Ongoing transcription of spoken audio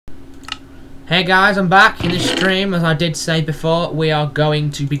Hey guys, I'm back in the stream. As I did say before, we are going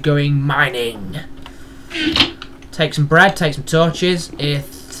to be going mining. Take some bread, take some torches.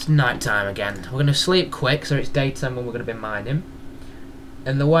 It's night time again. We're going to sleep quick so it's daytime when we're going to be mining.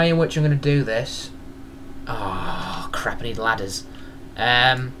 And the way in which I'm going to do this... Oh, crap, I need ladders.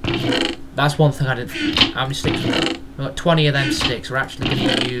 That's one thing I didn't... How many sticks we got? We've got 20 of them sticks. We're actually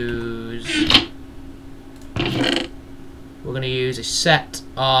going to use... We're going to use a set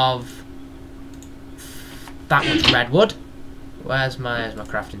of... that much redwood. Where's my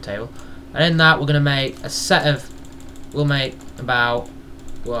crafting table? And in that we're going to make a set of... We'll make about...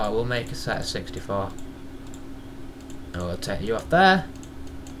 Well, we'll make a set of 64. And we'll take you off there.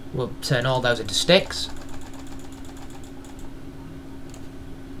 We'll turn all those into sticks.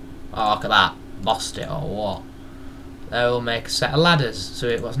 Oh, look at that. Lost it or what? Then we'll make a set of ladders. So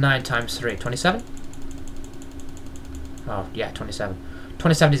it was 9 times 3. 27? Oh, yeah, 27.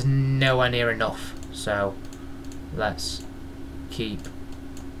 27 is nowhere near enough. So, let's keep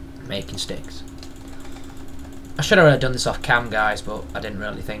making sticks. I should have really done this off cam, guys, but I didn't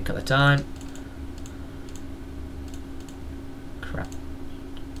really think at the time. Crap.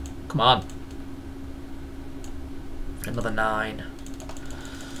 Come on. Another 9.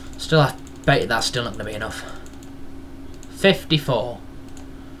 Still, I bet that's still not going to be enough. 54.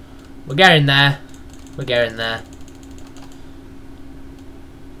 We're getting there. We're getting there.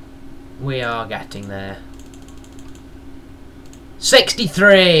 We are getting there.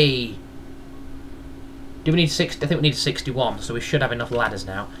 63! Do we need 60? I think we need 61, so we should have enough ladders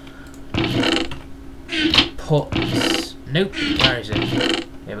now. Put... Nope, where is it?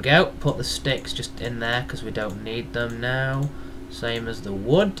 Here we go. Put the sticks just in there, because we don't need them now. Same as the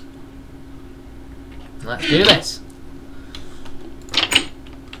wood. Let's do this.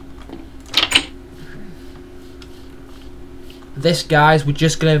 This, guys, we're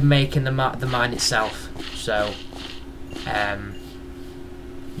just going to be making the mine itself. So,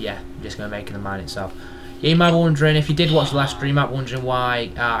 yeah, I'm just going to be making the mine itself. Yeah, you might be wondering, if you did watch the last stream, you might be wondering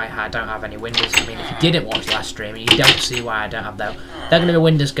why I don't have any windows. I mean, if you didn't watch the last stream, you don't see why I don't have them. They're going to be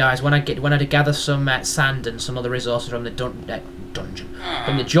windows, guys. When I gather some sand and some other resources from the dungeon,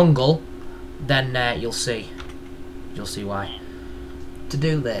 from the jungle, then you'll see. You'll see why. To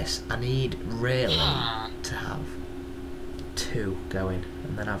do this, I need really to have 2 going,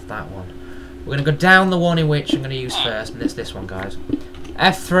 and then have that one. We're going to go down the one in which I'm going to use first, and it's this one, guys.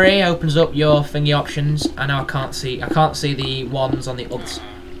 F3 opens up your thingy options. I know I can't see the ones on the other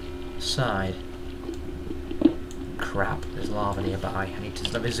side. Crap, there's lava nearby. I need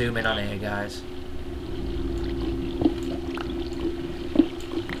to let me zoom in on here, guys.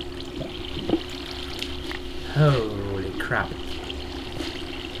 Holy crap.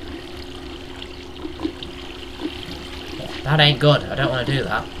 That ain't good. I don't want to do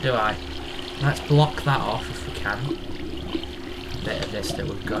that, do I? Let's block that off if we can. Bit of this that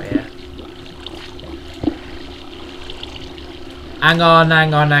we've got here. Hang on,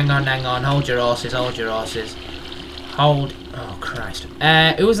 hang on, hang on, hang on. Hold your horses, hold your horses. Hold. Oh, Christ.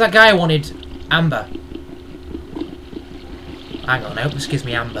 Who was that guy who wanted amber? Hang on, I hope this gives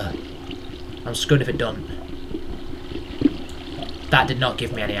me amber. I'm screwed if it don't. That did not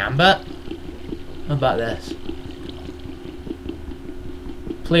give me any amber. How about this?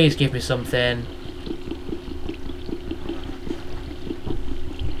 Please give me something.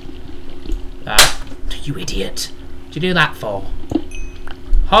 Ah, you idiot. What'd you do that for?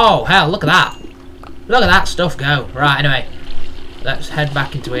 Oh, hell, look at that. Look at that stuff go. Right, anyway. Let's head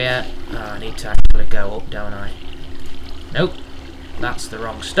back into here. Oh, I need to actually go up, don't I? Nope. That's the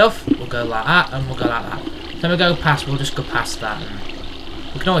wrong stuff. We'll go like that, and we'll go like that. Then we go past, we'll just go past that. And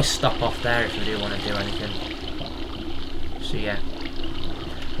we can always stop off there if we do want to do anything. So, yeah.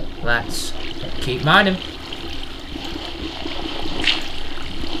 Let's keep mining.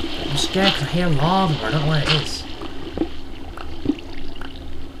 I'm scared because I hear lava, but I don't know where it is.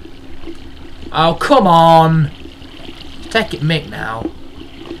 Oh, come on! Take it, Mick, now.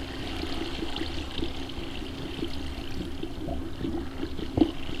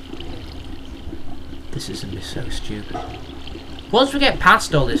 This is going to be so stupid. Once we get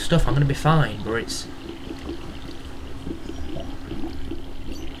past all this stuff, I'm going to be fine, but it's...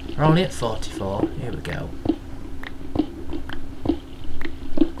 We're only at 44. Here we go.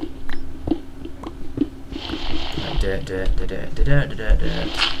 Dirt.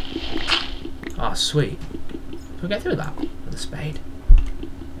 Oh, sweet. Can we get through that with a spade?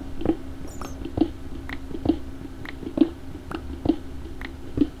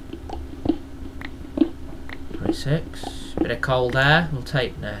 Bit of coal there. We'll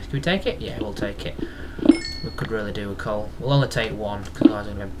take. Can we take it? Yeah, we'll take it. We're we could really do with coal. We'll only take one, because otherwise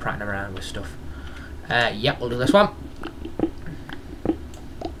I'm going to be prattling around with stuff. Yep, we'll do this one.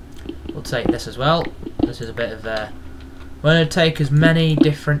 We'll take this as well. This is a bit of a... We're going to take as many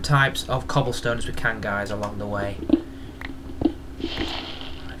different types of cobblestone as we can, guys, along the way.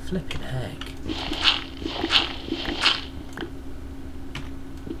 Flipping heck.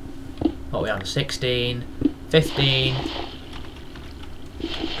 What are we on? 16, 15,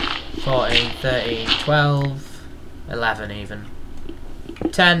 14, 13, 12, 11 even.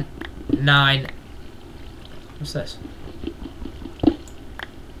 10, 9. What's this?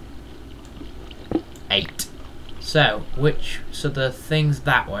 8. So the thing's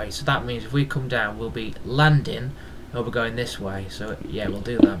that way. So that means if we come down, we'll be landing. We'll be going this way, so yeah, we'll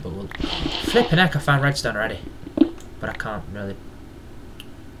do that, but we'll... Flipping heck, I found redstone already. But I can't really...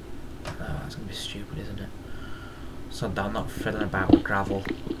 Oh, that's going to be stupid, isn't it? So I'm not fiddling about with gravel.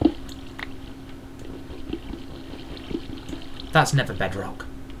 That's never bedrock.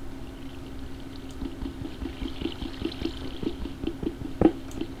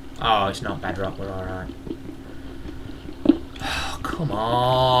 Oh, it's not bedrock, we're alright. Oh, come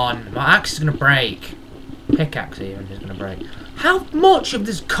on! My axe is going to break. Pickaxe even is going to break. How much of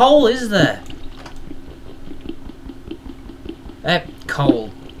this coal is there?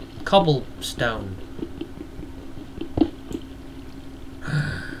 Coal. Cobblestone.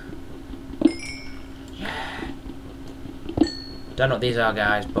 Yeah. Don't know what these are,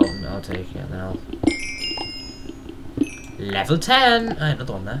 guys, but I'll take it and I'll... Level 10!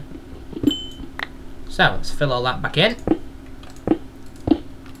 Another one there. So, let's fill all that back in.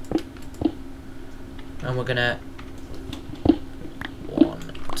 And we're gonna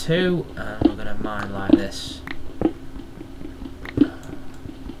 1, 2, and we're gonna mine like this.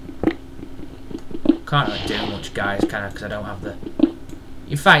 Can't really do much, guys, can I? Because I don't have the...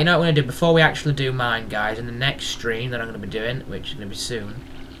 In fact, you know what I'm gonna do before we actually do mine, guys? In the next stream that I'm gonna be doing, which is gonna be soon,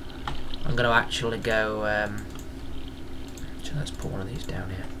 I'm gonna actually go. So let's put one of these down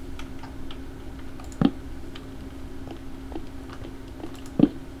here.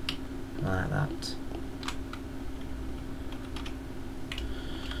 Like that.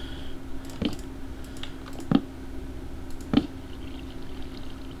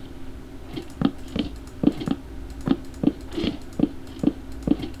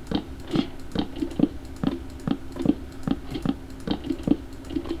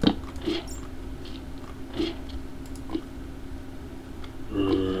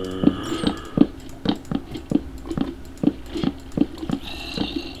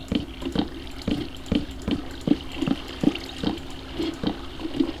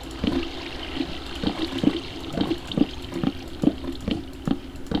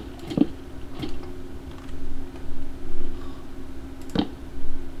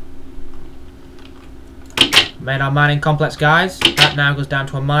 Made our mining complex, guys. That now goes down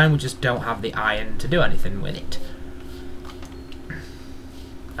to a mine. We just don't have the iron to do anything with it.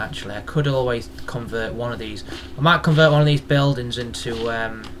 Actually, I could always convert one of these. I might convert one of these buildings into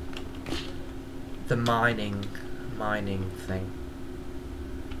the mining thing.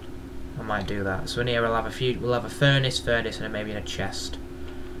 I might do that. So in here we'll have a furnace, and then maybe in a chest.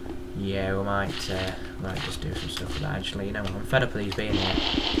 Yeah, we might just do some stuff with that. Actually, you know, I'm fed up with these being here.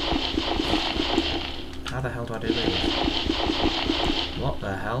 How the hell do I do this? What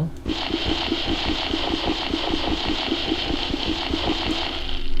the hell?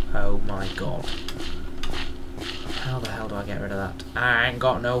 Oh my god. How the hell do I get rid of that? I ain't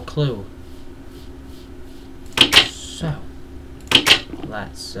got no clue. So,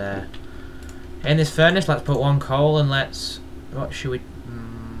 let's, in this furnace, let's put one coal and let's, what should we,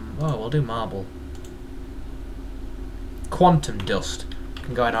 oh, we'll do marble. Quantum dust.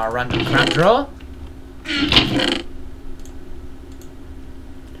 Can go in our random crap drawer.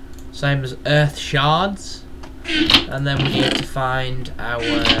 Same as earth shards, and then we need to find our,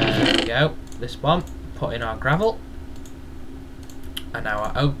 there we go, this one, put in our gravel, and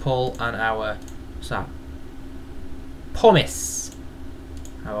our oak pole, and our, what's that, pumice,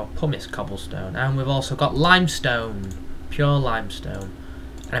 our pumice cobblestone, and we've also got limestone, pure limestone,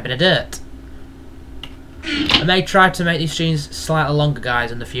 and a bit of dirt. I may try to make these streams slightly longer,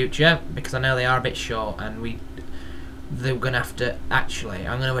 guys, in the future, because I know they are a bit short, and they're going to have to, actually,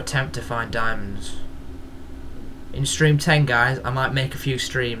 I'm going to attempt to find diamonds. In stream 10, guys, I might make a few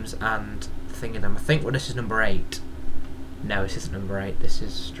streams and think of them. I think, well, this is number 8. No, this isn't number 8, this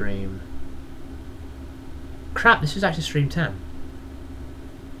is stream... Crap, this is actually stream 10.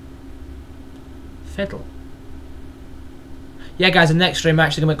 Fiddle. Yeah, guys, in the next stream, I'm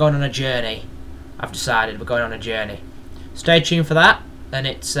actually going to be going on a journey. I've decided we're going on a journey. Stay tuned for that, and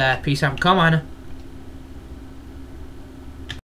it's peace out from Carminer.